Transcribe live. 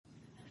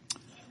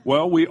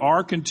Well, we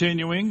are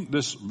continuing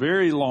this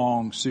very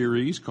long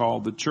series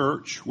called The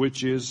Church,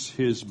 which is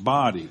His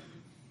body.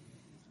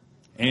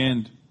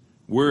 And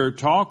we're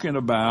talking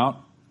about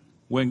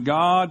when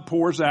God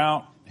pours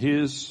out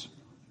His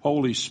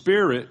Holy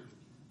Spirit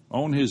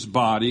on His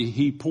body,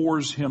 He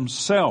pours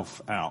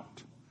Himself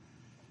out.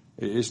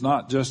 It's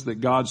not just that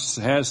God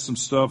has some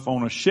stuff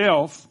on a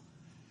shelf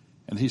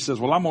and He says,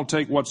 well, I'm going to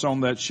take what's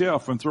on that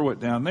shelf and throw it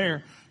down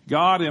there.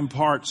 God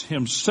imparts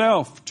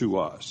Himself to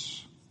us.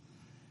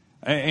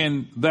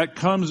 And that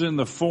comes in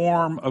the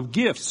form of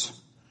gifts.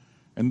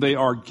 And they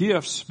are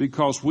gifts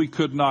because we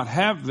could not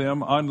have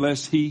them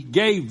unless He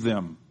gave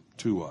them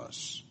to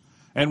us.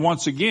 And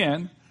once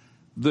again,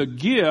 the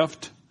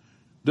gift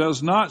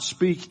does not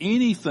speak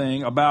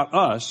anything about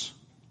us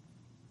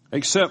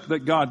except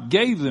that God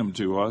gave them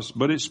to us,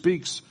 but it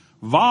speaks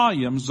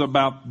volumes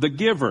about the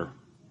giver.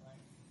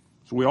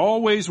 So we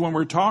always, when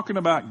we're talking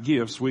about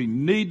gifts, we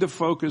need to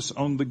focus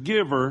on the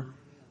giver,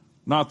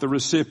 not the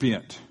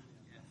recipient.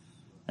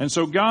 And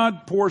so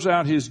God pours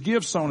out His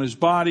gifts on His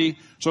body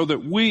so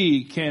that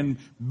we can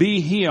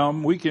be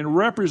Him, we can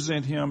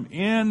represent Him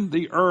in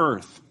the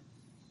earth,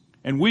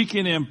 and we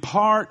can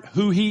impart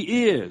who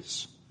He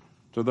is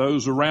to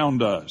those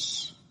around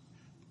us.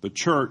 The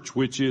church,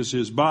 which is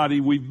His body.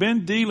 We've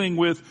been dealing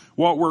with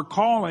what we're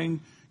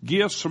calling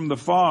gifts from the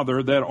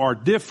Father that are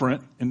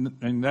different,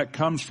 and that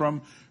comes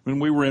from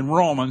when we were in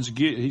Romans.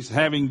 He's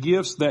having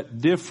gifts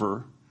that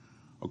differ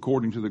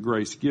according to the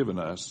grace given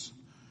us.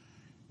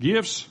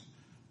 Gifts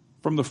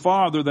from the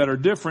Father that are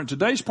different.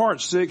 Today's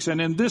part 6, and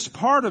in this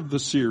part of the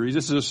series,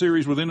 this is a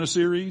series within a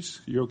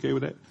series. You okay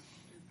with that?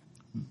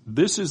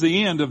 This is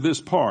the end of this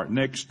part.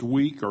 Next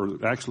week,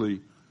 or actually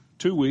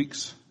 2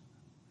 weeks,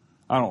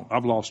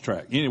 I've lost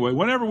track. Anyway,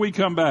 whenever we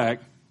come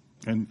back,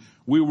 and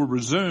we will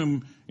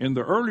resume in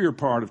the earlier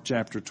part of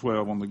chapter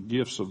 12 on the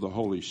gifts of the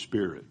Holy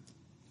Spirit.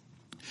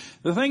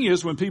 The thing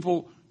is, when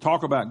people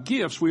talk about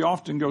gifts, we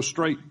often go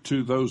straight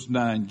to those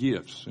 9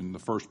 gifts in the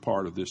first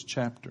part of this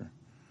chapter.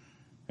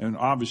 And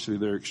obviously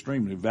they're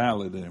extremely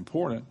valid and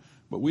important,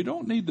 but we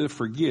don't need to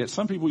forget.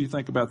 Some people, you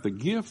think about the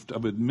gift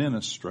of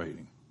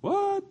administrating.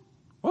 What?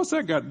 What's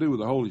that got to do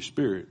with the Holy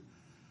Spirit?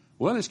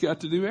 Well, it's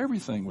got to do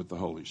everything with the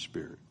Holy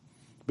Spirit.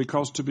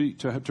 Because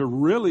to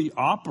really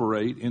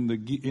operate in the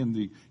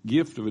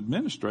gift of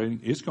administrating,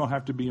 it's going to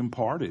have to be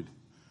imparted.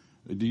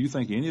 Do you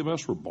think any of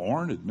us were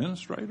born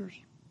administrators?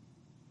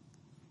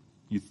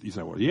 You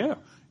say, well, yeah.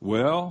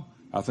 Well,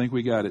 I think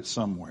we got it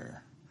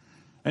somewhere.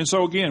 And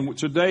so again,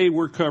 today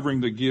we're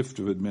covering the gift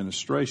of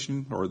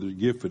administration, or the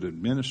gift of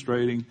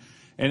administrating.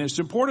 And it's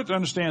important to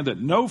understand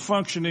that no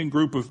functioning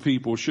group of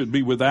people should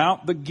be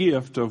without the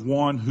gift of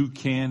one who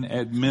can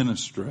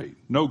administrate.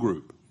 No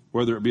group.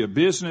 Whether it be a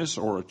business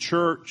or a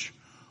church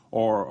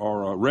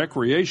or a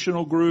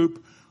recreational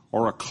group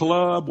or a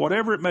club,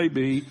 whatever it may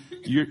be,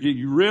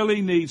 you really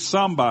need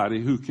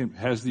somebody who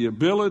has the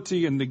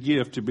ability and the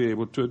gift to be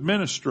able to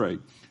administrate.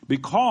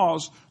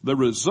 Because the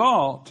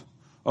result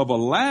of a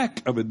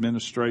lack of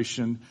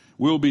administration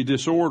will be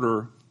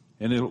disorder,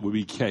 and it will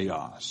be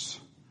chaos.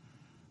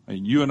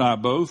 And you and I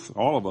both,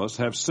 all of us,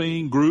 have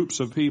seen groups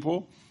of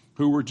people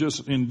who were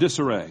just in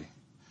disarray.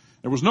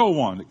 There was no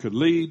one that could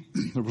lead.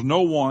 There was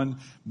no one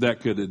that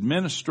could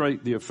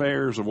administrate the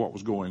affairs of what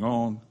was going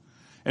on.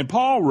 And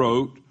Paul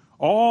wrote,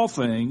 all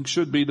things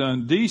should be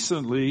done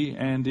decently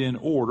and in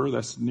order.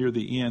 That's near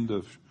the end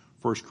of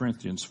 1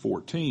 Corinthians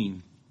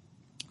 14.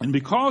 And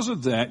because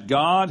of that,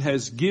 God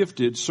has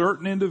gifted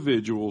certain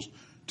individuals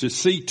to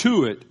see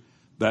to it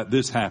that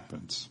this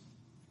happens.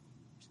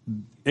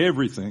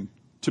 Everything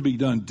to be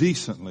done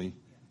decently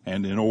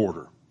and in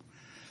order.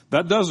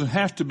 That doesn't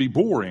have to be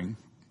boring.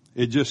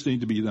 It just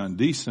needs to be done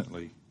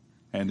decently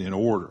and in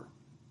order.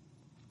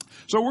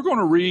 So we're going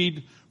to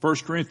read 1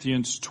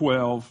 Corinthians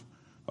 12,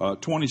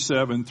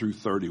 27 through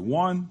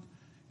 31.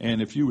 And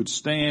if you would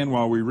stand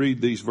while we read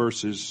these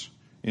verses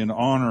in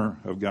honor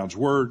of God's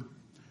Word.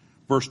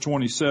 Verse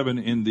 27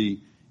 in the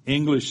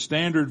English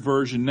Standard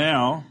Version.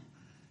 Now,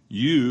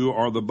 you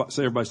are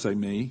everybody say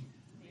me.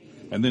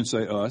 And then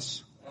say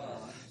us.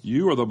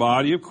 You are the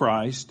body of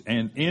Christ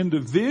and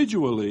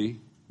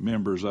individually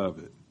members of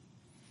it.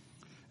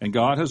 And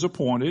God has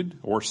appointed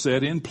or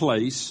set in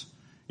place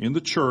in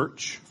the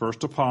church,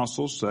 first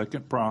apostles,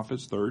 second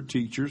prophets, third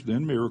teachers,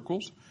 then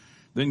miracles,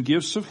 then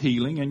gifts of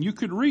healing. And you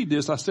could read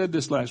this. I said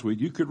this last week.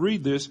 You could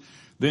read this.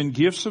 Then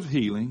gifts of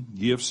healing,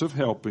 gifts of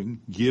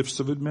helping, gifts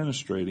of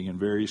administrating, and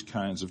various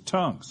kinds of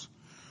tongues.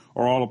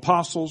 Are all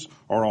apostles,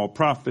 are all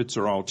prophets,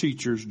 are all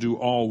teachers, do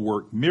all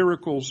work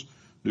miracles,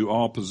 do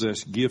all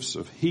possess gifts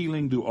of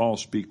healing, do all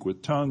speak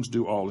with tongues,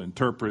 do all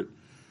interpret,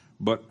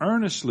 but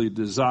earnestly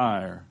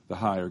desire the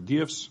higher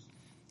gifts,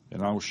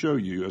 and I will show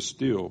you a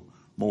still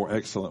more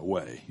excellent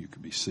way. You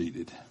can be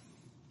seated.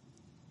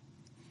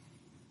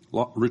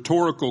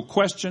 Rhetorical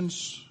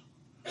questions.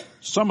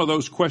 Some of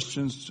those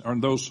questions are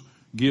those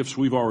gifts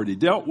we've already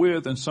dealt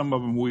with, and some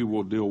of them we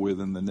will deal with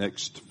in the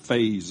next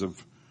phase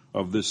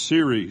of this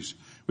series.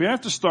 We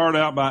have to start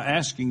out by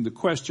asking the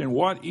question,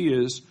 what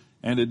is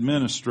an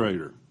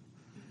administrator?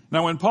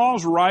 Now, when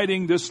Paul's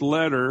writing this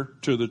letter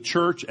to the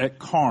church at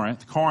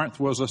Corinth, Corinth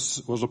was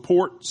a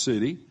port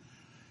city,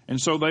 and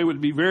so they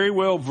would be very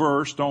well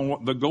versed on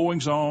what the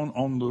goings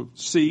on the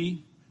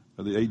sea,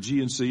 the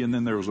Aegean Sea, and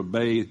then there was a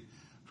bay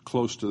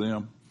close to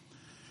them.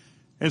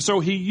 And so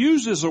he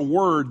uses a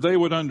word they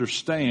would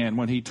understand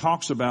when he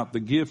talks about the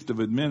gift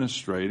of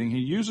administrating. He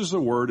uses a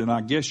word, and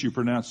I guess you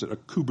pronounce it a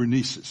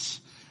kubernesis.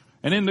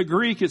 And in the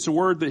Greek, it's a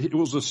word that it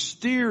was a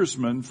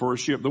steersman for a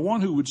ship, the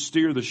one who would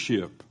steer the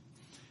ship.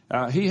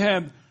 He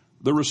had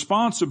the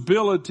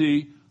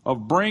responsibility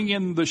of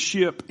bringing the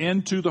ship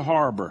into the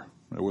harbor.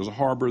 There was a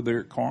harbor there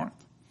at Corinth.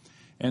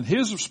 And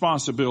his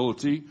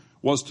responsibility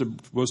was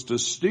to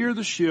steer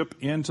the ship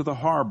into the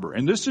harbor.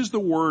 And this is the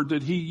word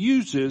that he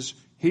uses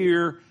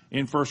here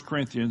in 1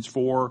 Corinthians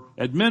for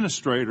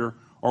administrator,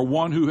 or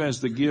one who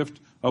has the gift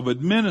of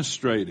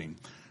administrating.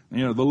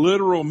 You know, the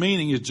literal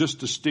meaning is just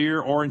to steer,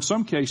 or in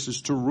some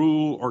cases to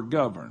rule or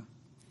govern.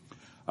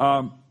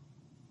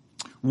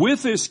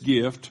 With this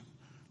gift,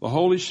 the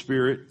Holy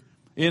Spirit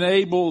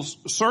enables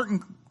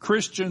certain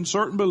Christians,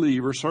 certain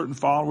believers, certain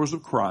followers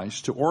of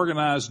Christ to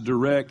organize,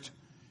 direct,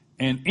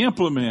 and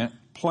implement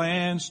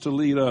plans to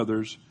lead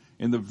others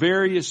in the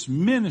various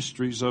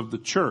ministries of the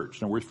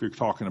church. Now, if you're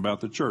talking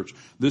about the church,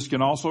 this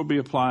can also be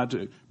applied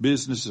to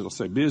businesses. It'll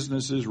say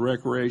businesses,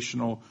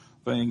 recreational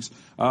things.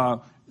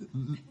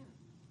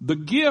 The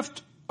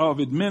gift of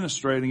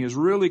administrating is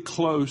really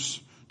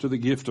close to the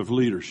gift of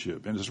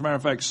leadership. And as a matter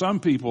of fact, some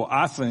people,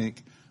 I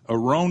think,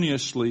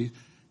 erroneously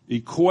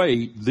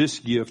equate this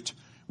gift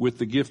with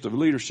the gift of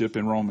leadership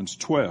in Romans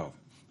 12.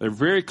 They're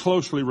very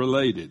closely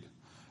related.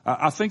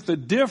 I think the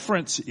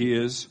difference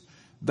is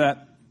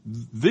that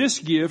this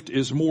gift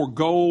is more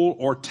goal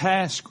or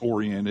task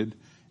oriented,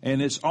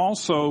 and it's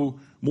also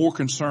more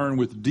concerned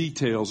with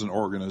details and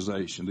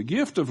organization. The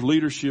gift of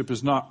leadership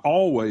is not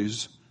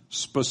always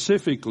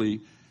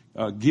specifically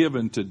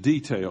given to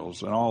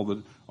details and all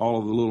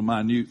of the little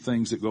minute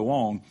things that go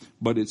on,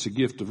 but it's a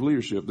gift of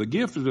leadership. The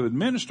gift of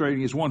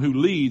administrating is one who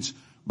leads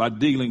by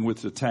dealing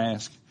with the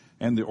task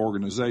and the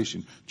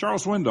organization. Chuck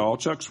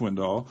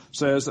Swindoll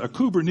says a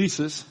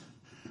kubernesis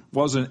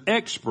was an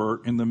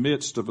expert in the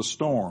midst of a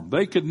storm.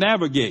 They could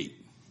navigate.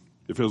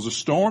 If it was a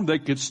storm, they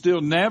could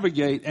still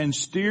navigate and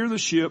steer the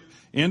ship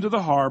into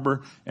the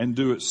harbor and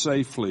do it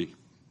safely.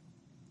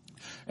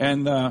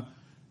 And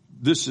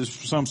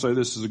some say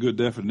this is a good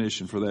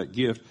definition for that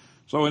gift.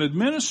 So an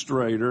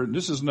administrator, and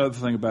this is another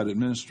thing about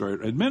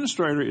administrator.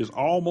 Administrator is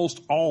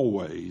almost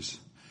always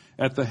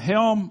at the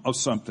helm of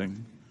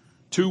something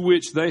to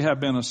which they have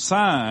been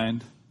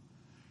assigned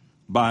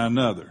by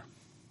another.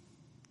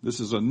 This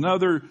is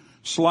another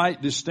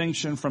slight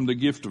distinction from the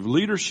gift of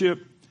leadership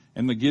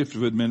and the gift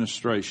of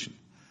administration.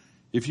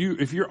 If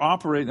you're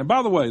operating, and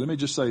by the way, let me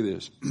just say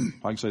this,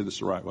 if I can say this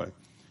the right way.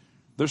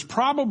 There's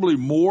probably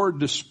more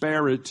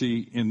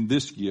disparity in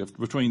this gift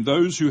between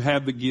those who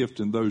have the gift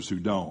and those who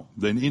don't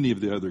than any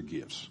of the other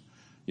gifts.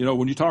 You know,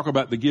 when you talk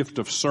about the gift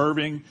of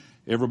serving,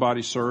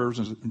 everybody serves,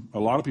 and a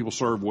lot of people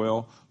serve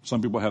well.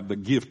 Some people have the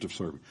gift of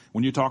serving.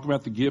 When you talk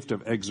about the gift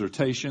of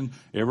exhortation,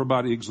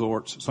 everybody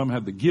exhorts. Some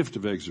have the gift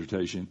of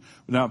exhortation.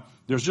 Now,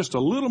 there's just a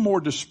little more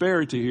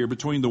disparity here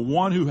between the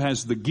one who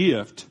has the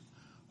gift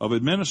of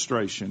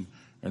administration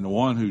and the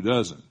one who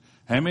doesn't.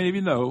 How many of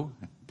you know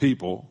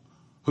people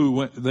who,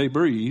 when they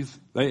breathe,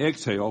 they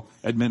exhale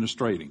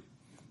administrating?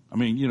 I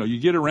mean, you know, you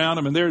get around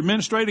them and they're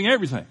administrating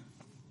everything.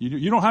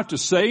 You don't have to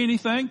say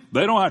anything.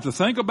 They don't have to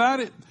think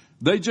about it.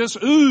 They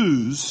just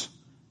ooze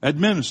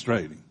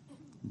administrating.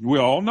 We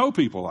all know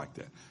people like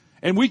that.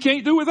 And we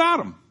can't do without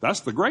them. That's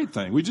the great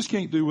thing. We just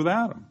can't do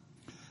without them.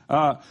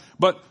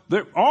 But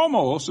they're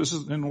almost, this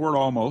is in the word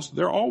almost,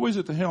 they're always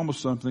at the helm of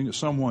something that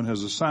someone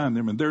has assigned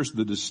them, and there's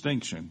the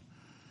distinction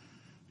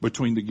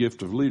between the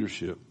gift of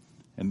leadership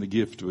and the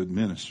gift of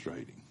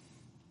administrating.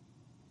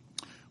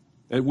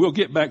 And we'll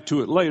get back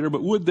to it later,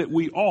 but would that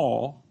we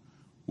all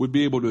would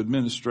be able to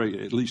administrate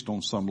at least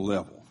on some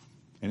level.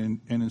 And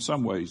in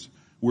some ways,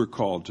 we're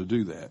called to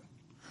do that.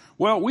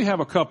 Well, we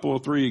have a couple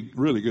of three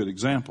really good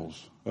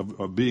examples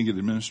of being an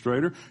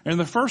administrator. And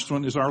the first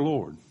one is our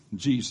Lord,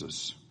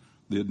 Jesus,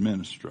 the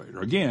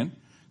administrator. Again,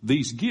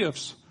 these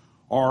gifts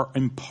are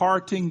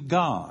imparting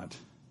God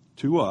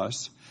to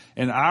us,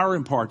 and our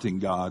imparting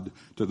God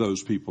to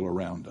those people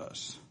around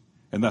us.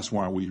 And that's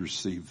why we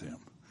receive them.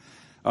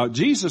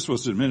 Jesus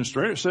was the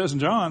administrator. It says in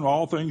John,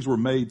 all things were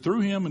made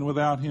through him, and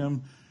without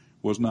him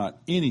was not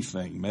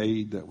anything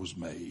made that was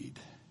made.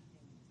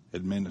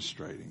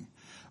 Administrating.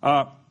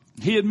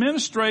 He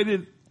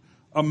administrated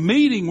a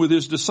meeting with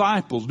his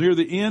disciples near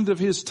the end of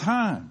his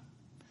time.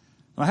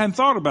 I hadn't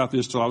thought about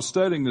this till I was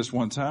studying this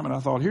one time, and I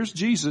thought, here's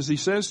Jesus. He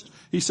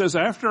says,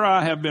 after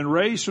I have been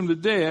raised from the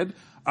dead,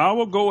 I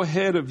will go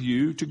ahead of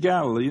you to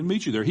Galilee and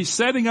meet you there. He's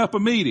setting up a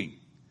meeting.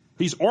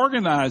 He's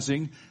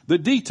organizing the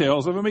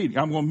details of a meeting.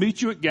 I'm going to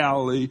meet you at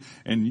Galilee,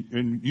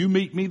 and you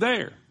meet me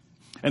there.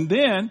 And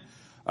then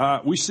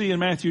we see in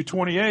Matthew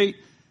 28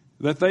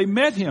 that they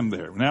met him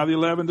there. Now the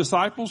 11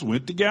 disciples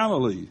went to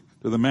Galilee,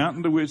 to the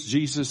mountain to which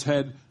Jesus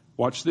had,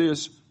 watch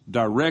this,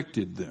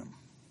 directed them.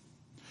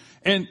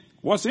 And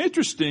what's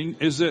interesting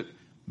is that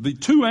the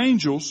two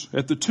angels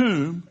at the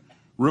tomb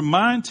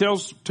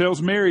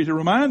tells Mary to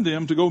remind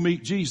them to go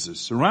meet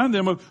Jesus, remind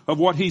them of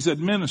what he's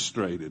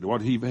administrated,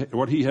 what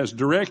he has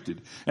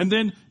directed. And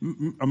then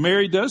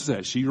Mary does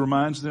that. She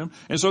reminds them.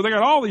 And so they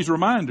got all these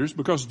reminders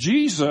because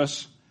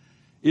Jesus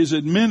is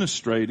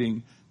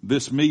administrating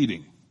this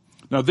meeting.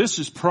 Now, this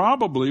is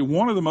probably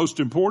one of the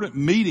most important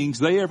meetings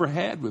they ever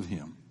had with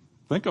him.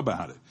 Think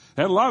about it.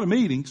 They had a lot of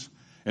meetings,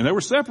 and they were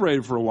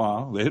separated for a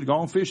while. They had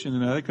gone fishing,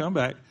 and now they come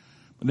back.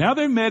 But now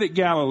they met at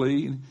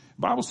Galilee. The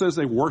Bible says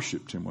they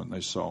worshiped him when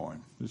they saw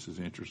him. This is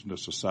interesting.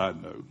 Just a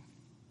side note.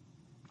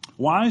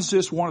 Why is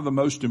this one of the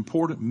most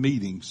important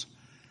meetings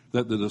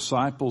that the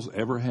disciples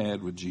ever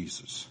had with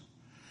Jesus?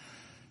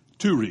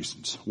 Two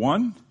reasons.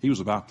 One, he was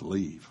about to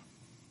leave.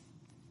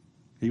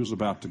 He was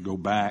about to go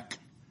back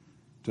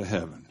to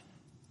heaven.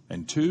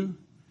 And two,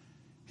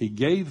 he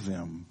gave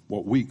them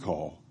what we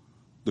call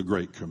the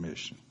Great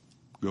Commission.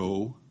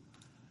 Go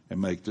and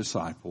make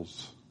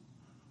disciples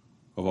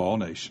of all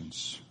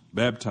nations,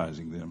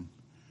 baptizing them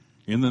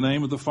in the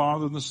name of the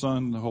Father and the Son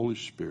and the Holy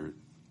Spirit,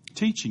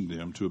 teaching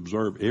them to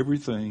observe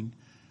everything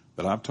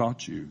that I've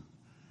taught you,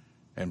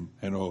 and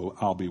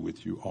I'll be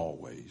with you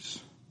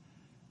always.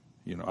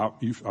 You know,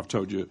 I've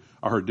told you,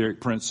 I heard Derek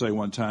Prince say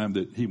one time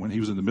that when he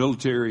was in the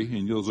military,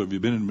 and those of you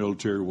who've been in the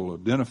military will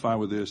identify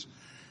with this,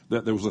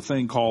 that there was a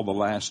thing called the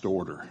last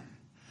order.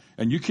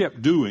 And you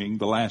kept doing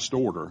the last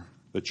order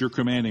that your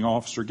commanding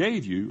officer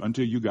gave you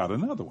until you got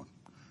another one.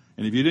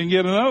 And if you didn't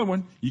get another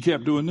one, you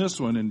kept doing this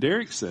one. And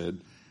Derek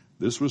said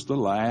this was the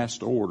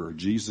last order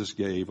Jesus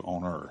gave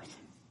on earth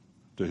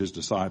to his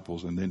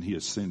disciples, and then he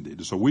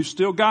ascended. So we've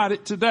still got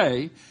it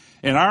today.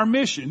 And our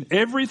mission,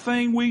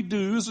 everything we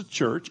do as a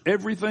church,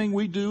 everything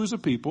we do as a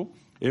people,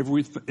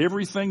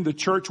 everything the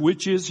church,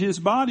 which is his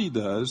body,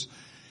 does,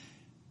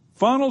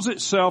 funnels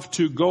itself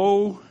to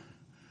go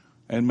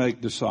and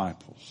make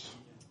disciples.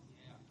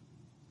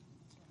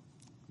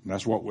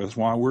 That's why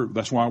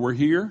we're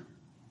here.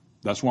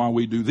 That's why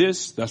we do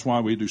this. That's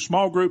why we do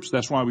small groups.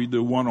 That's why we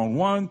do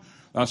one-on-one.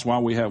 That's why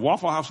we have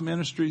Waffle House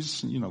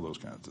ministries. You know, those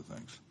kinds of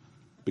things.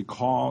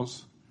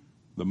 Because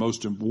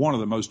one of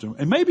the most,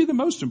 and maybe the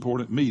most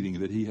important meeting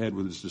that he had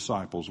with his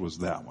disciples was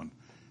that one,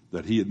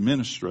 that he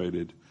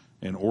administrated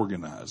and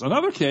organized.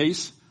 Another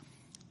case,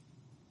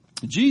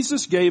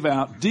 Jesus gave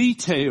out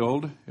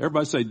detailed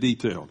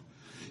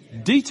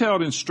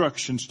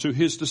instructions to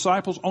his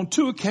disciples on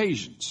two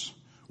occasions.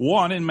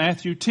 One in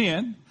Matthew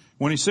 10,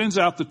 when he sends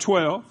out the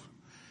 12,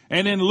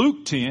 and in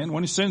Luke 10,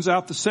 when he sends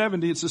out the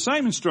 70, it's the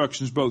same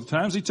instructions both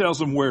times. He tells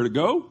them where to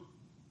go.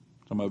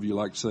 Some of you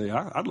like to say,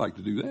 I'd like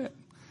to do that.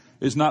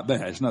 It's not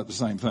that. It's not the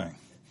same thing.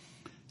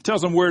 He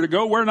tells them where to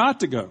go, where not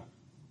to go.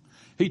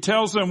 He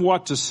tells them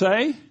what to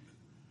say,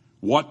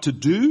 what to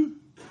do,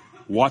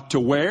 what to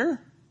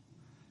wear.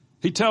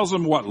 He tells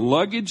them what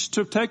luggage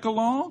to take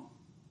along.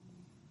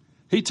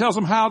 He tells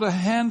them how to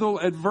handle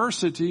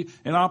adversity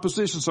and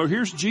opposition. So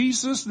here's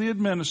Jesus, the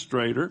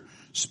administrator,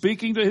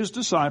 speaking to his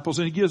disciples,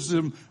 and he gives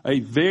them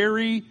a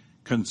very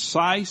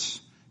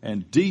concise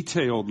and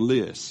detailed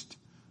list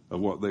of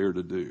what they are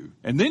to do.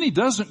 And then he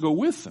doesn't go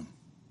with them.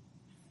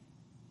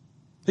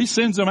 He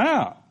sends them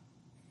out.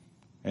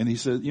 And he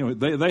said,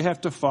 they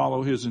have to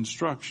follow his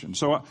instructions.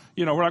 So,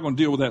 we're not going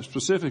to deal with that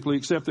specifically,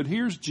 except that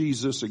here's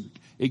Jesus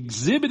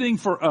exhibiting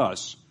for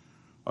us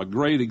a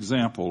great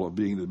example of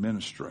being the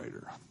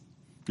administrator.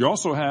 You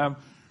also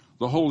have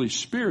the Holy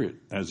Spirit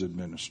as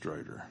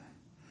administrator.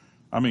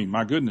 I mean,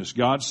 my goodness,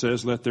 God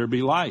says, let there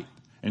be light.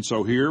 And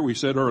so here we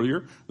said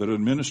earlier that an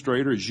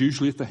administrator is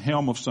usually at the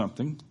helm of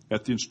something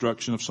at the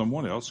instruction of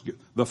someone else.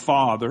 The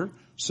Father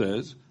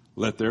says,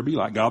 let there be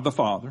light. God the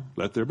Father,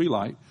 let there be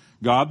light.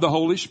 God the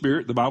Holy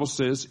Spirit, the Bible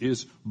says,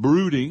 is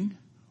brooding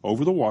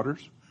over the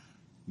waters.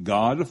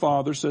 God the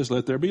Father says,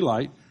 let there be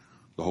light.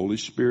 The Holy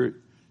Spirit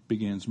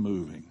begins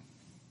moving,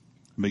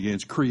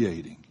 begins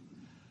creating,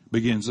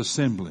 begins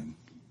assembling.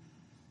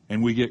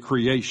 And we get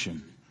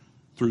creation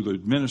through the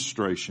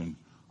administration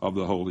of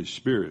the Holy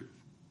Spirit.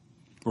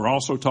 We're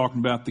also talking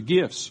about the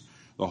gifts.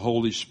 The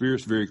Holy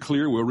Spirit's very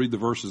clear. We'll read the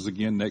verses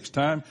again next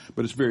time,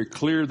 but it's very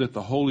clear that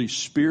the Holy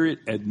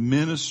Spirit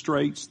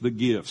administrates the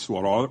gifts.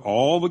 What are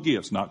all the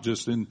gifts, not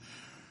just in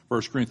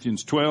 1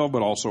 Corinthians 12,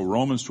 but also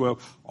Romans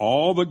 12.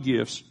 All the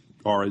gifts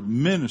are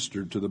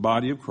administered to the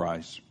body of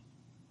Christ.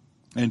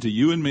 And to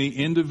you and me,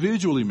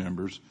 individually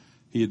members,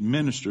 he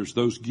administers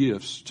those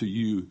gifts to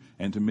you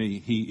and to me.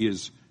 He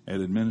is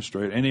an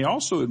administrator. And he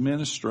also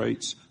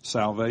administrates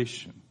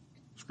salvation.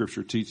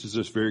 Scripture teaches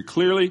us very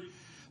clearly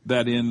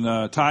that in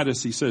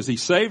Titus he says he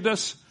saved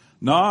us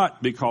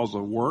not because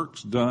of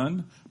works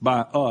done by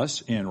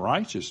us in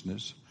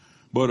righteousness,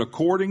 but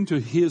according to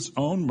his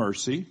own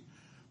mercy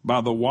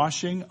by the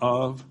washing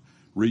of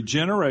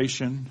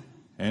regeneration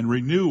and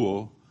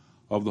renewal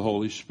of the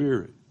Holy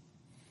Spirit.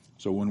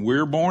 So when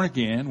we're born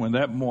again, when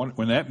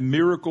that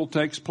miracle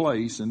takes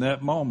place in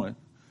that moment,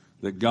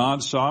 that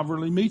God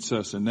sovereignly meets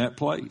us in that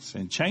place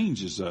and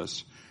changes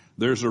us,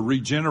 There's a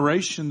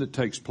regeneration that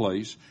takes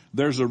place.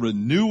 There's a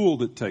renewal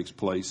that takes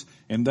place,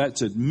 and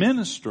that's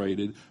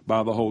administrated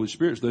by the Holy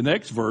Spirit. The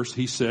next verse,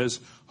 he says,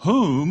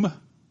 whom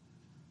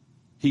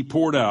he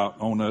poured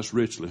out on us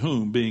richly,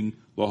 whom being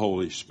the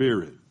Holy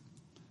Spirit.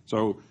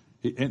 So,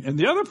 and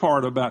the other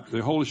part about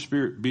the Holy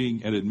Spirit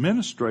being an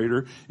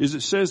administrator is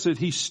it says that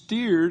he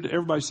steered,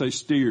 everybody say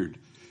steered,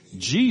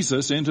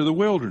 Jesus into the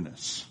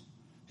wilderness.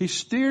 He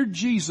steered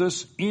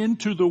Jesus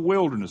into the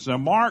wilderness. Now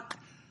Mark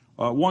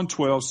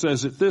 1:12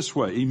 says it this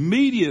way.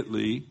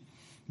 Immediately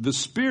the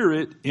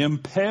Spirit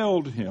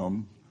impelled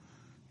him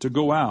to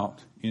go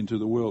out into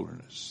the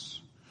wilderness.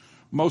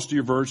 Most of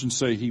your versions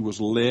say he was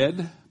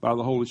led by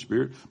the Holy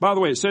Spirit. By the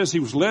way, it says he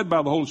was led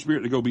by the Holy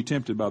Spirit to go be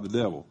tempted by the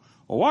devil.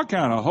 Well, what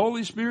kind of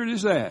Holy Spirit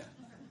is that?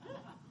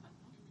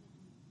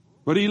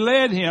 But he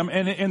led him,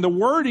 and the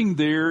wording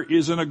there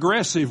is an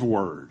aggressive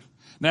word.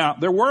 Now,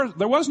 there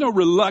was no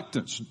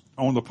reluctance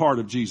on the part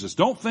of Jesus.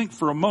 Don't think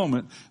for a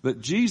moment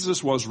that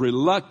Jesus was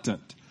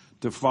reluctant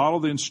to follow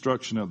the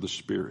instruction of the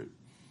Spirit.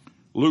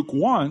 Luke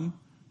 4:1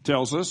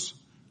 tells us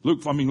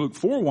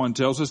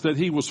that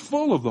he was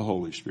full of the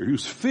Holy Spirit. He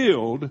was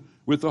filled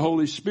with the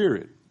Holy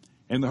Spirit.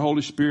 And the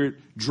Holy Spirit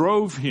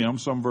drove him,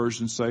 some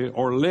versions say,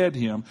 or led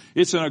him.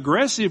 It's an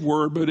aggressive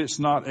word, but it's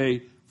not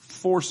a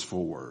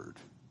forceful word.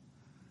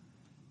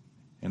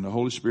 And the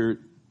Holy Spirit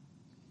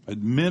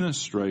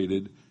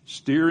administrated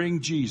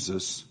steering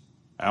Jesus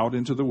out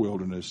into the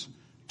wilderness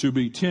to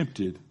be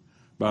tempted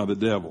by the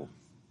devil.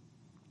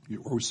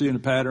 Are we seeing a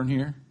pattern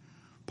here?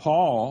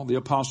 Paul, the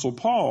Apostle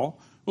Paul,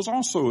 was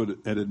also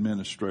an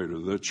administrator.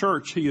 The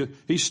church,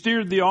 he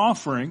steered the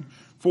offering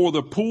for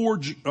the poor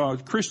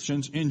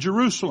Christians in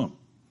Jerusalem.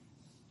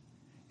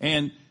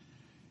 And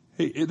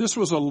this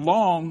was a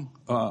long,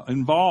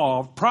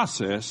 involved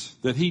process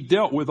that he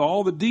dealt with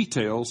all the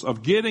details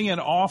of getting an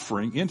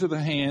offering into the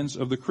hands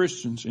of the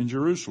Christians in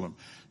Jerusalem.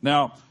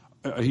 Now,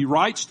 he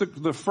writes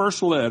the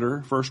first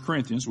letter, 1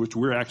 Corinthians, which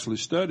we're actually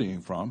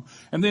studying from.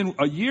 And then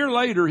a year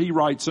later, he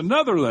writes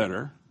another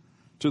letter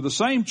to the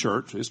same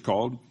church. It's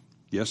called,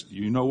 yes,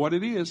 you know what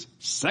it is,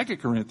 2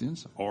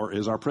 Corinthians, or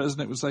as our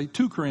president would say,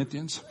 2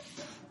 Corinthians.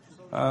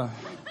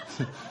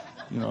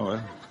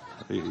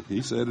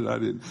 He said it, I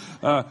didn't.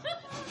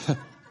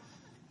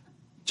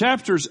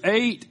 Chapters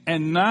 8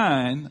 and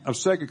 9 of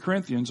 2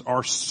 Corinthians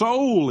are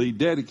solely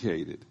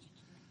dedicated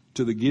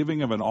to the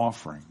giving of an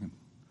offering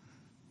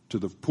to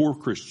the poor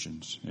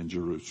Christians in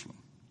Jerusalem.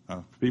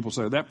 People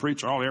say, that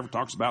preacher, all he ever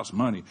talks about is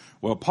money.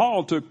 Well,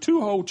 Paul took 2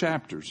 whole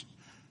chapters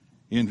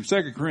in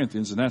 2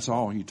 Corinthians, and that's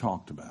all he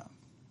talked about.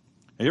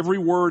 Every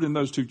word in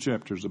those 2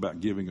 chapters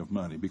about giving of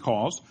money,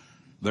 because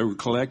they were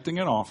collecting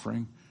an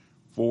offering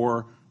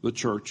for the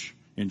church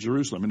in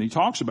Jerusalem. And he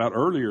talks about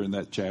earlier in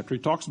that chapter, he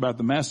talks about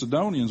the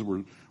Macedonians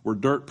were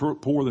dirt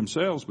poor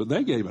themselves, but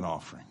they gave an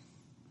offering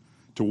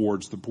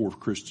towards the poor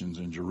Christians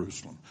in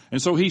Jerusalem.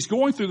 And so he's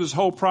going through this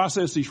whole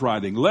process. He's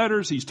writing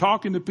letters. He's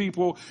talking to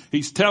people.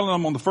 He's telling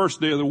them on the first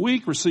day of the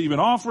week, receive an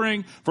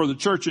offering for the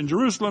church in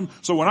Jerusalem.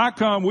 So when I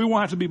come, we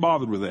won't have to be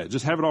bothered with that.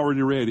 Just have it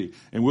already ready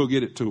and we'll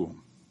get it to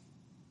them.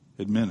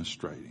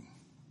 Administrating.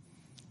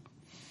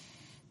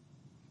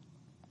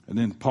 And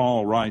then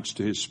Paul writes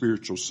to his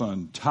spiritual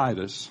son,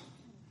 Titus,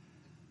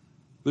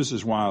 this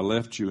is why I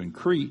left you in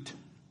Crete,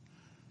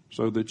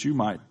 so that you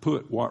might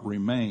put what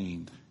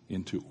remained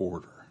into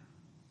order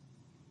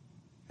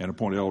and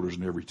appoint elders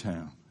in every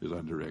town as I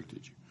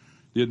directed you.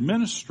 The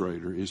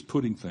administrator is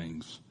putting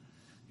things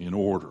in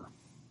order,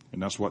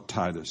 and that's what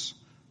Titus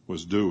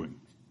was doing.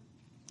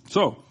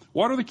 So,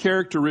 what are the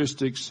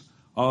characteristics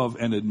of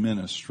an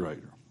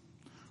administrator?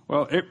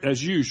 Well,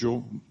 as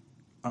usual,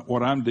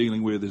 what I'm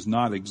dealing with is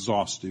not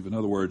exhaustive. In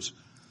other words,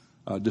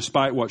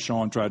 despite what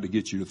Sean tried to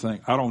get you to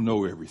think, I don't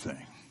know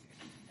everything.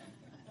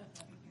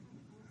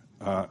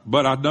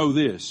 But I know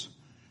this,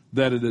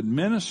 that an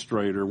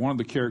administrator, one of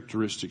the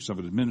characteristics of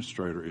an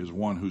administrator is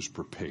one who's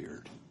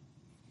prepared,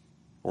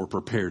 or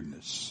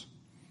preparedness.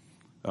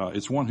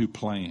 It's one who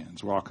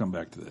plans. Well, I'll come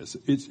back to this.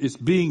 It's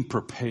being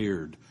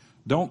prepared.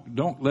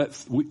 Don't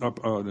let,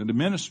 an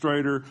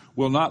administrator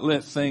will not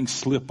let things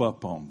slip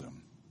up on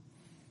them.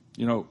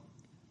 You know,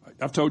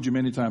 I've told you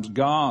many times,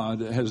 God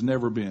has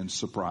never been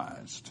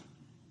surprised.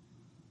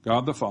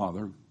 God the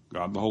Father,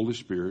 God the Holy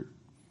Spirit,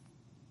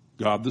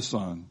 God the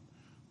Son,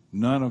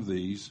 none of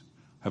these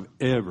have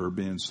ever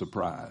been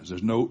surprised.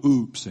 There's no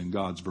oops in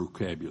God's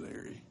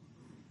vocabulary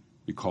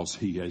because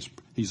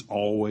He's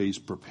always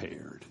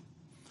prepared.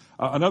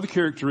 Another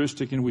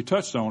characteristic, and we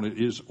touched on it,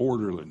 is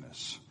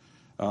orderliness.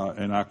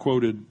 And I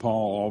quoted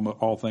Paul,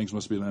 all things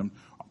must be done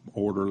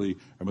orderly,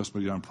 it must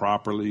be done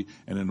properly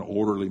and in an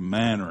orderly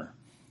manner.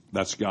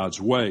 That's God's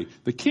way.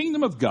 The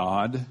kingdom of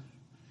God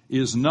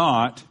is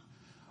not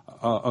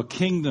a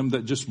kingdom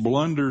that just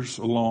blunders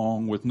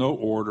along with no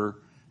order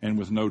and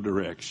with no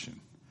direction.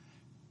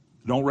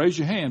 Don't raise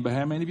your hand, but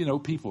how many of you know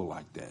people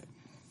like that?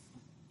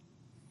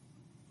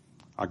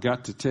 I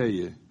got to tell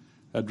you,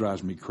 that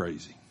drives me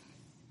crazy.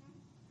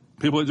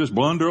 People that just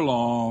blunder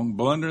along,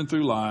 blundering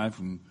through life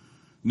and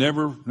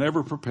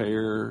never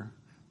prepare.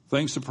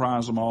 Things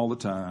surprise them all the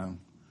time.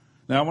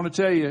 Now, I want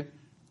to tell you,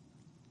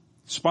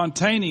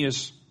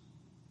 spontaneous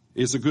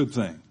is a good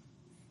thing.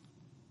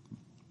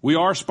 We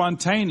are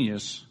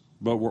spontaneous,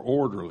 but we're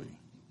orderly.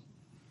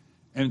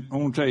 And I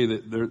want to tell you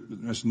that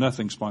there's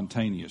nothing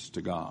spontaneous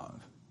to God.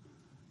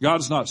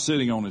 God's not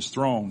sitting on his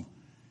throne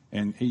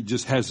and he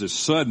just has this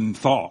sudden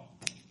thought.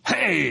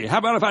 Hey, how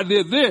about if I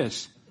did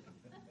this?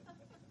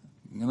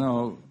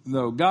 No,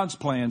 God's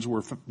plans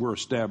were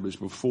established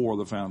before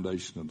the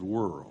foundation of the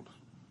world.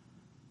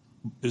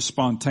 It's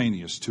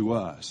spontaneous to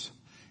us.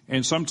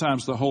 And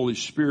sometimes the Holy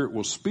Spirit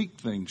will speak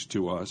things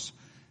to us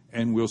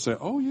and we'll say,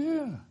 oh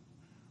yeah,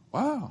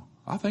 wow,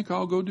 I think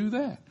I'll go do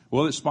that.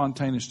 Well, it's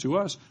spontaneous to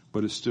us,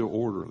 but it's still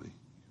orderly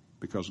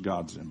because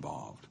God's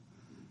involved.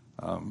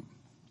 I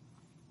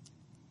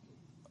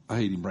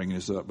hate even bringing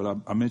this up, but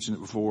I mentioned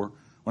it before.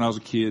 When I was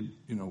a kid,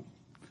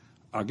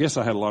 I guess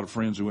I had a lot of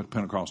friends who went to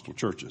Pentecostal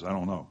churches. I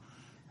don't know.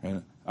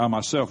 And I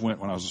myself went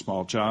when I was a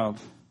small child,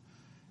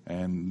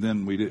 and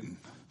then we didn't.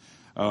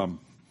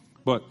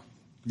 But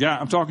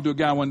I'm talking to a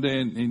guy one day,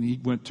 and he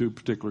went to a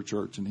particular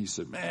church, and he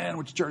said, man, I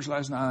went to church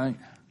last night.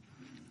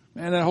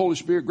 Man, that Holy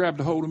Spirit grabbed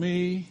a hold of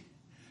me.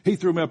 He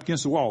threw me up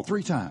against the wall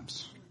 3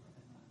 times.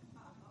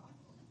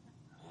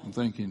 I'm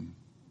thinking,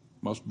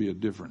 must be a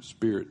different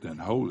spirit than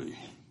holy.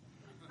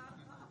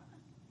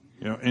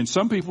 And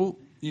some people,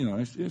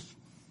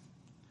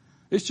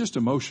 it's just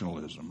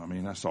emotionalism. I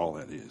mean, that's all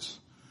that is.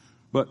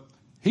 But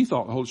he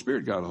thought the Holy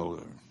Spirit got a hold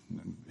of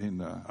him.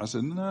 And I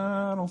said, no,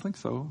 I don't think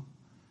so.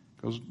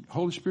 Because the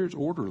Holy Spirit's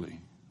orderly.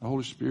 The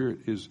Holy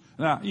Spirit is,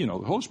 now, the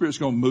Holy Spirit's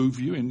going to move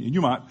you, and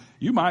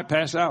you might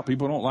pass out.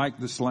 People don't like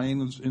the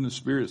slain in the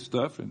Spirit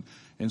stuff,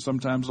 and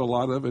sometimes a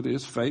lot of it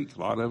is fake. A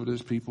lot of it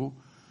is people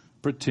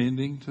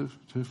pretending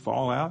to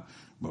fall out.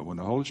 But when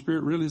the Holy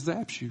Spirit really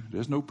zaps you,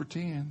 there's no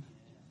pretend.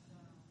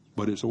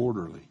 But it's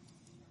orderly.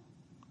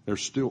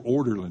 There's still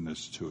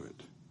orderliness to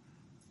it.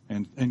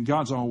 And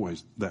God's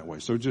always that way.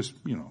 So just,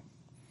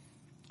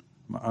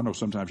 I know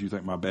sometimes you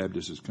think my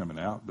Baptist is coming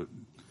out, but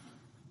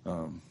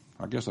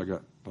I guess I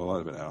got a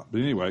lot of it out.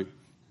 But anyway,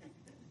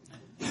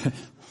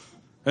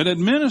 an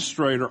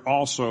administrator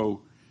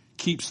also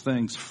keeps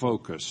things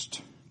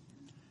focused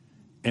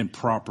and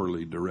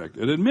properly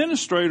directed. An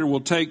administrator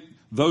will take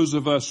those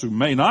of us who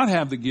may not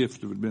have the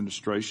gift of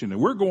administration, and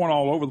we're going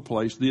all over the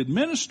place. The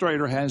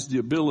administrator has the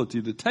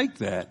ability to take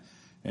that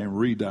and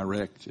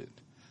redirect it.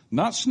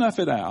 Not snuff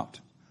it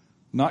out,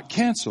 not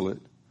cancel it,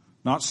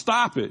 not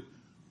stop it,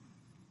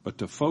 but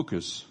to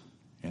focus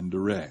and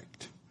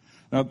direct.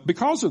 Now,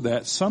 because of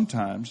that,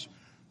 sometimes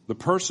the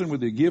person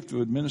with the gift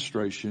of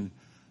administration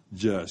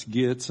just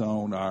gets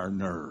on our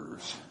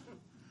nerves.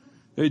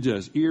 They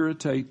just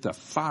irritate the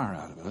fire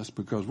out of us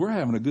because we're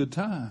having a good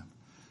time.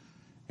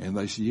 And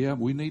they say, yeah,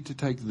 we need to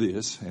take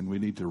this and we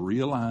need to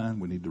realign.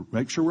 We need to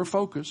make sure we're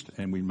focused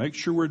and we make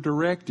sure we're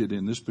directed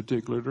in this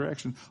particular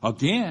direction.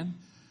 Again,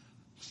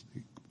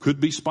 it could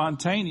be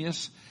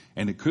spontaneous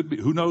and it could be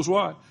who knows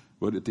what.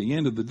 But at the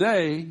end of the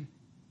day,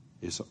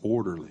 it's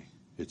orderly.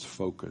 It's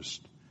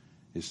focused.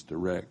 It's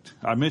direct.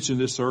 I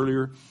mentioned this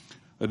earlier.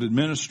 An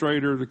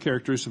administrator, the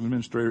characteristic of an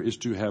administrator is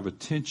to have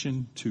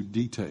attention to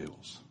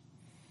details.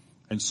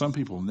 And some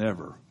people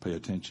never pay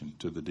attention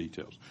to the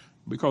details.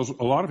 Because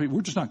a lot of people,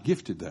 we're just not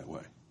gifted that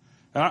way.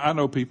 I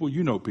know people,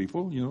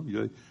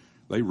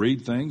 they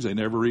read things, they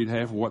never read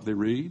half of what they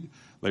read.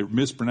 They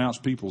mispronounce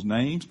people's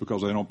names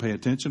because they don't pay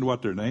attention to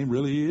what their name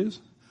really is.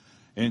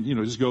 And, it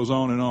just goes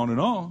on and on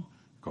and on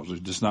because they're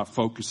just not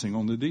focusing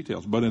on the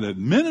details. But an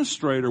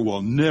administrator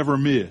will never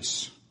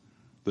miss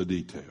the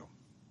detail.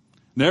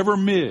 Never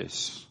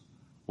miss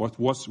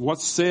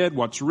what's said,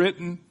 what's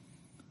written.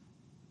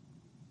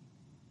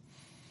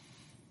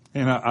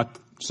 And I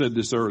said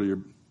this earlier.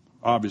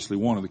 Obviously,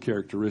 one of the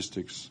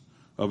characteristics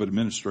of an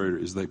administrator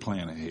is they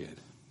plan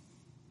ahead.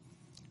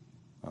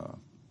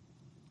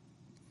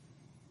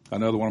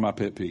 Another one of my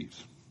pet peeves: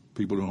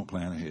 people who don't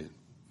plan ahead.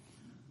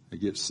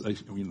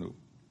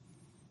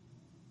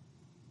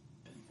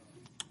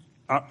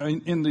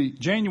 In the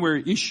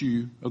January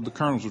issue of the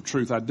Kernels of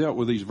Truth, I dealt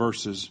with these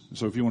verses.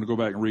 So if you want to go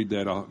back and read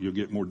that, you'll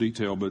get more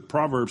detail. But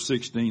Proverbs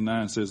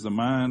 16:9 says, "The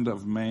mind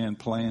of man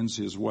plans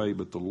his way,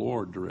 but the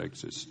Lord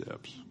directs his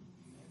steps."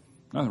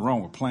 Nothing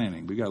wrong with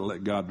planning. We got to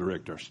let God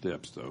direct our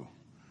steps, though.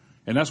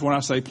 And that's when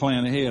I say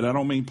plan ahead. I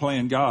don't mean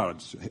plan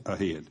God's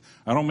ahead.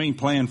 I don't mean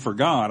plan for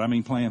God. I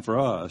mean plan for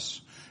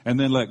us. And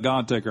then let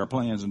God take our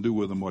plans and do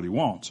with them what he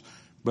wants.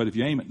 But if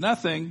you aim at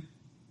nothing,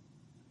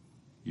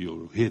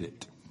 you'll hit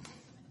it.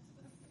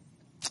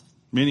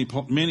 Many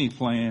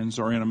plans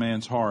are in a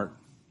man's heart,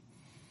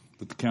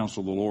 but the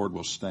counsel of the Lord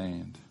will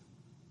stand.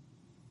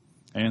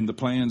 And the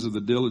plans of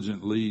the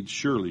diligent lead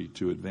surely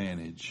to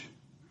advantage.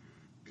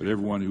 But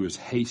everyone who is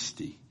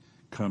hasty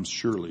comes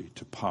surely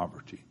to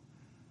poverty.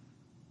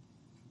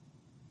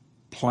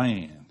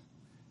 Plan,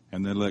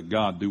 and then let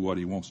God do what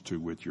he wants to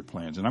with your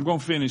plans. And I'm going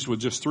to finish with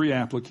just 3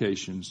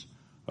 applications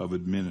of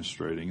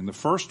administrating. And the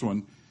first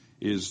one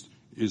is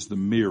the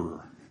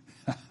mirror.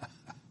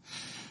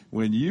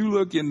 When you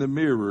look in the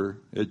mirror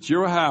at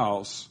your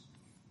house,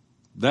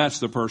 that's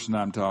the person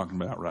I'm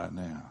talking about right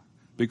now.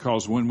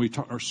 because when we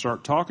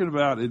start talking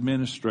about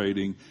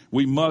administrating,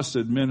 we must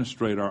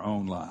administrate our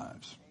own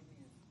lives.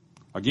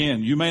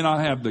 Again, you may not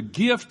have the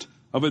gift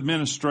of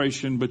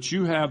administration, but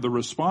you have the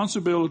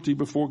responsibility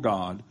before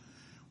God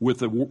with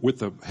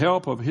the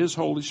help of His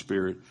Holy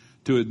Spirit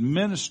to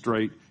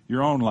administrate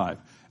your own life.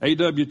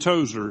 A.W.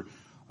 Tozer,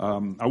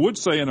 I would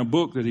say in a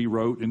book that he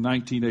wrote in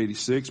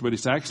 1986, but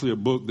it's actually a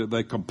book that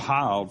they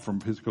compiled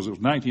from his, because it was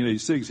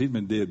 1986, he'd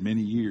been dead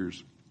many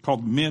years,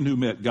 called Men Who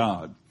Met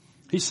God.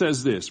 He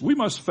says this: we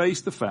must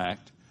face the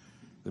fact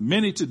that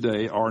many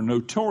today are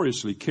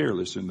notoriously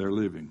careless in their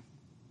living.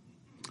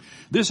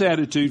 This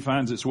attitude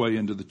finds its way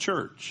into the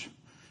church.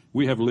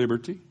 We have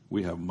liberty.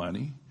 We have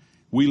money.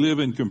 We live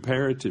in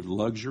comparative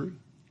luxury.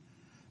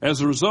 As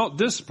a result,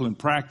 discipline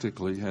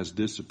practically has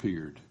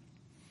disappeared.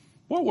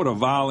 What would a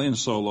violin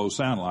solo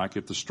sound like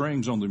if the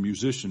strings on the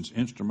musician's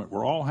instrument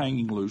were all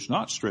hanging loose,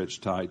 not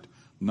stretched tight,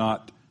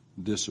 not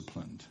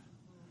disciplined?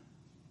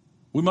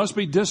 We must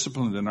be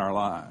disciplined in our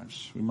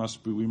lives. We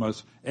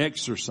must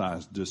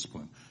exercise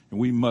discipline, and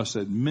we must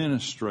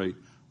administrate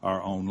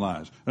our own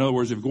lives. In other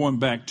words, if going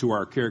back to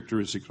our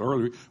characteristics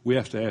earlier, we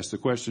have to ask the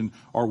question,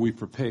 are we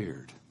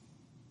prepared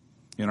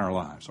in our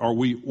lives? Are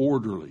we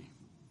orderly?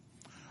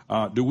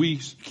 Do we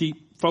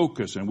keep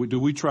focus, and do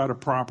we try to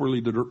properly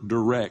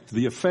direct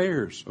the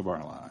affairs of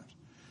our lives?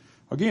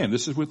 Again,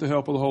 this is with the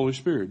help of the Holy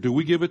Spirit. Do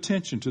we give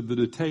attention to the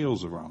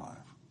details of our life?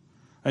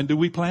 And do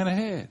we plan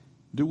ahead?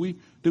 Do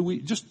we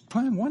just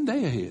plan one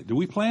day ahead? Do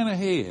we plan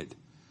ahead?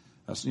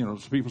 That's, some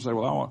people say,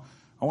 well,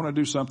 I want to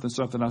do something.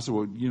 I said,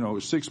 well,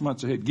 6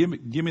 months ahead. Give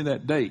me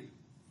that date.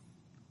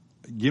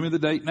 Give me the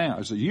date now.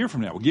 It's a year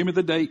from now. Well, give me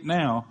the date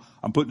now.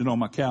 I'm putting it on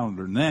my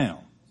calendar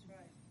now. Right.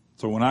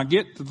 So when I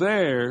get to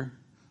there,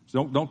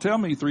 don't tell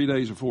me 3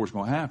 days before it's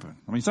going to happen.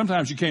 I mean,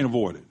 sometimes you can't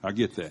avoid it. I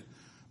get that.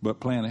 But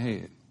plan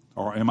ahead.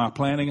 Or am I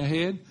planning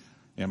ahead?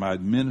 Am I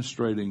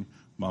administrating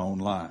my own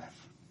life?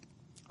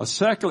 A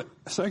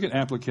second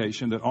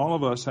application that all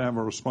of us have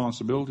a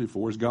responsibility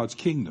for is God's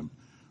kingdom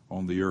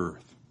on the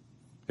earth.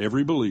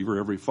 Every believer,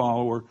 every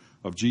follower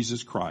of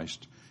Jesus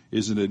Christ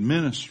is an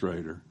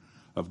administrator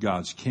of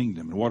God's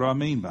kingdom. And what do I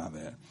mean by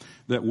that?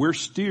 That we're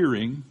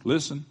steering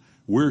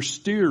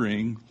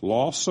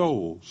lost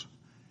souls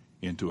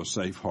into a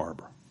safe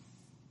harbor.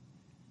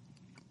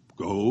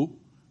 Go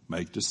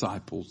make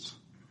disciples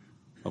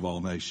of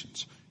all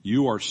nations.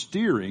 You are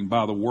steering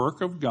by the work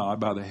of God,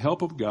 by the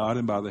help of God,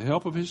 and by the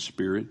help of His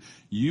Spirit.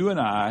 You and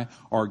I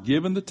are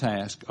given the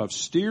task of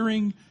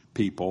steering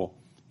people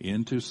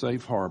into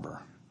safe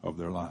harbor of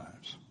their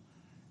lives.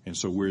 And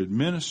so we're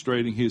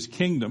administrating His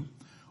kingdom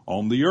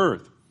on the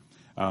earth.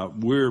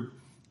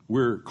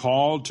 We're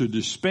called to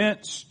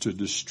dispense, to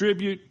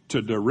distribute,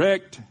 to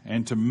direct,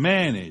 and to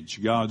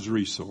manage God's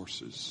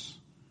resources.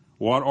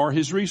 What are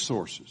His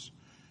resources?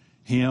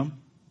 Him.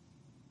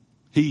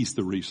 He's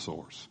the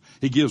resource.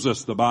 He gives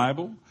us the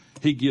Bible.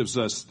 He gives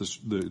us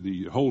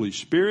the Holy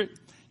Spirit.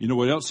 You know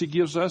what else He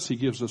gives us? He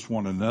gives us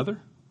one another.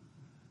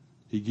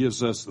 He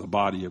gives us the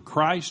body of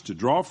Christ to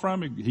draw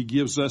from. He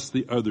gives us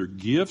the other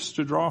gifts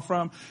to draw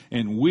from.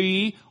 And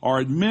we are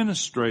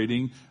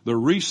administrating the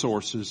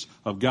resources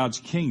of God's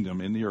kingdom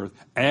in the earth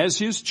as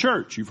His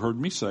church. You've heard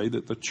me say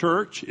that the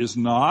church is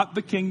not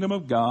the kingdom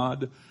of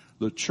God.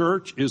 The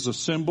church is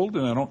assembled,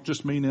 and I don't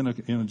just mean in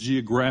a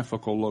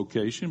geographical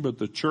location, but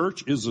the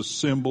church is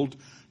assembled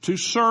to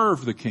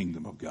serve the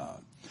kingdom of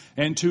God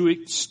and to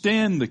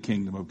extend the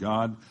kingdom of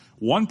God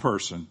one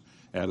person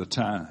at a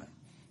time.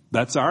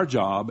 That's our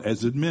job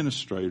as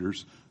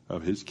administrators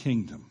of His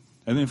kingdom.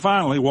 And then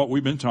finally, what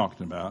we've been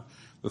talking about,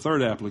 the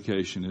third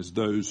application is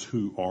those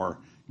who are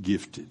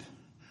gifted,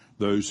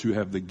 those who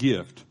have the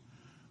gift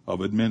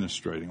of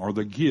administrating or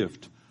the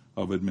gift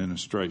of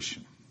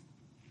administration.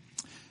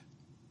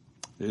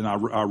 And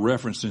I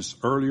referenced this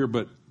earlier,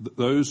 but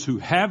those who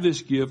have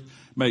this gift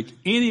make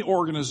any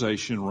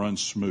organization run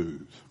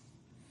smooth.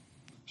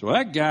 So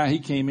that guy, he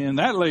came in,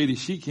 that lady,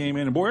 she came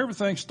in, and boy,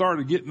 everything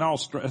started getting all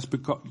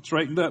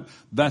straightened up.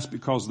 That's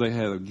because they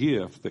had a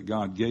gift that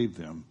God gave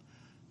them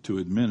to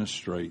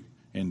administrate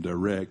and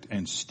direct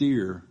and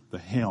steer the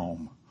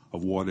helm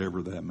of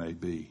whatever that may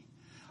be.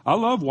 I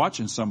love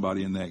watching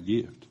somebody in that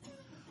gift.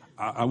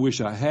 I wish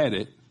I had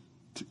it,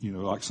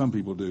 like some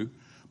people do.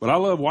 But I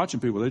love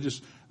watching people.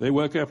 They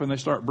wake up and they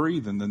start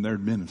breathing, then they're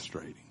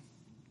administrating.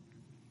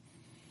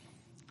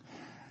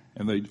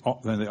 And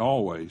they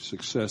always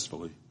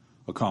successfully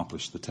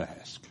accomplish the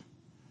task.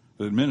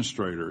 The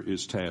administrator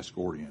is task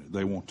oriented.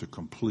 They want to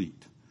complete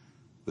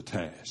the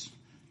task.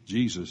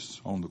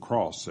 Jesus on the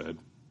cross said,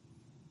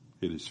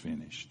 "It is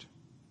finished."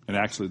 And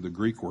actually the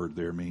Greek word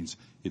there means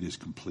it is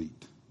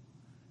complete.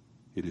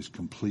 It is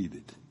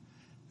completed.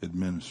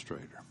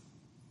 Administrator.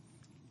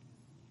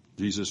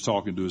 Jesus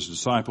talking to His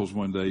disciples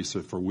one day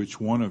said, "For which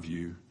one of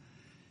you,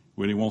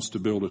 when he wants to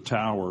build a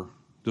tower,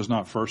 does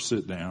not first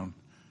sit down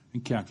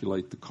and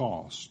calculate the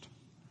cost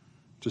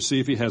to see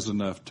if he has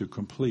enough to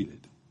complete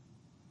it?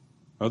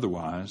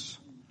 Otherwise,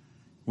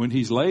 when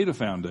he's laid a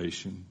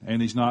foundation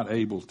and he's not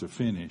able to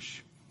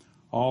finish,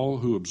 all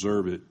who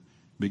observe it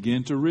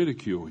begin to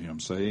ridicule him,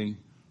 saying,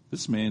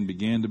 This man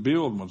began to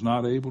build and was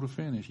not able to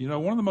finish. You know,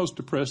 one of the most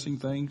depressing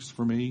things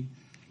for me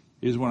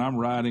is when I'm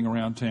riding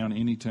around town,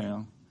 any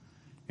town,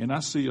 and I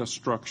see a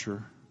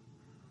structure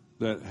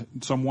that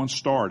someone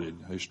started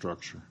a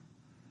structure.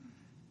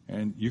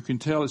 And you can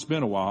tell it's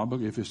been a while,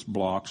 but if it's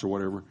blocks or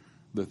whatever,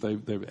 that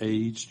they've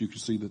aged. You can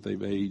see that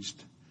they've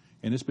aged.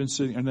 And it's been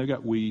sitting, and they've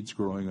got weeds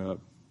growing up.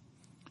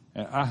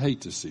 And I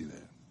hate to see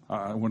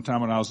that. One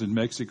time when I was in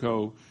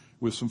Mexico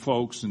with some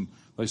folks, and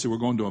they said, we're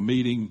going to a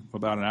meeting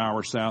about an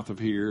hour south of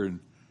here. And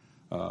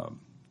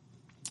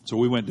so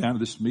we went down to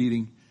this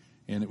meeting,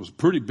 and it was a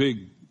pretty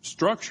big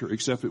structure,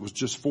 except it was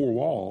just 4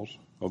 walls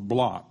of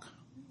block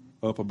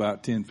up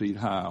about 10 feet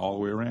high all the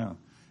way around.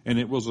 And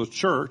it was a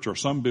church or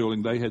some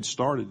building they had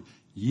started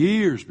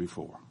years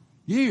before.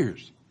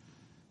 Years.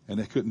 And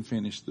they couldn't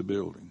finish the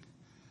building.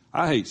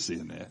 I hate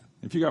seeing that.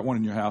 If you got one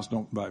in your house,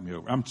 don't invite me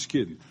over. I'm just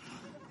kidding.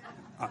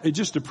 It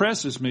just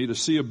depresses me to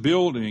see a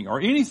building or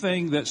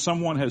anything that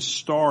someone has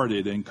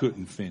started and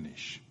couldn't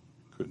finish,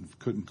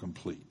 couldn't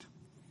complete.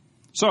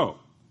 So,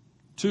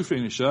 to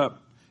finish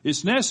up,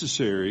 it's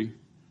necessary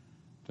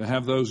to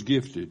have those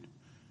gifted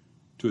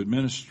to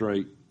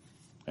administrate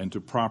and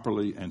to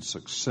properly and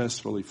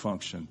successfully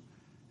function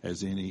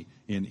as in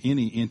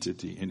any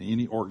entity, in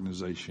any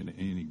organization,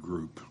 in any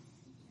group.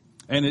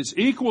 And it's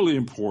equally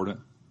important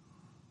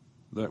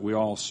that we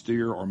all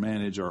steer or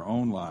manage our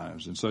own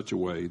lives in such a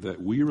way that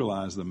we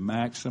realize the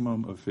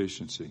maximum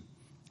efficiency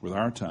with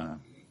our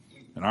time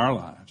and our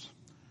lives,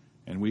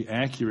 and we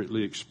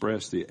accurately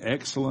express the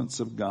excellence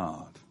of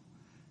God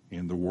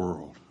in the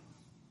world.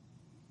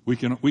 We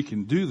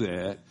can do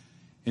that,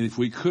 and if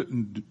we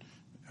couldn't,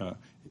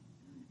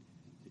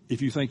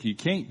 if you think you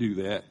can't do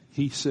that,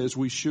 he says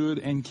we should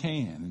and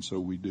can, and so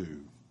we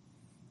do.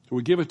 So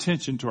we give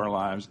attention to our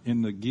lives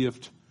in the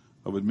gift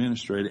of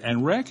administrating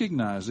and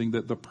recognizing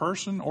that the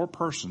person or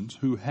persons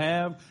who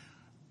have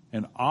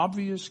an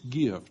obvious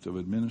gift of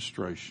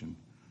administration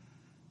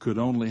could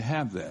only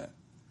have that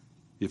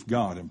if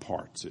God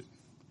imparts it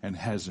and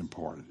has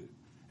imparted it.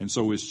 And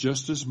so it's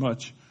just as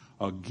much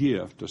a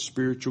gift, a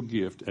spiritual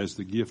gift, as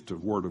the gift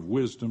of word of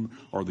wisdom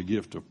or the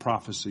gift of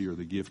prophecy or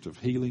the gift of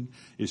healing.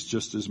 It's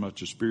just as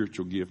much a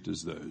spiritual gift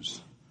as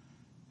those.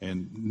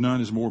 And none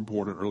is more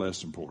important or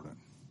less important.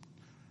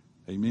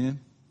 Amen?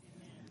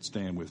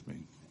 Stand with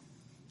me.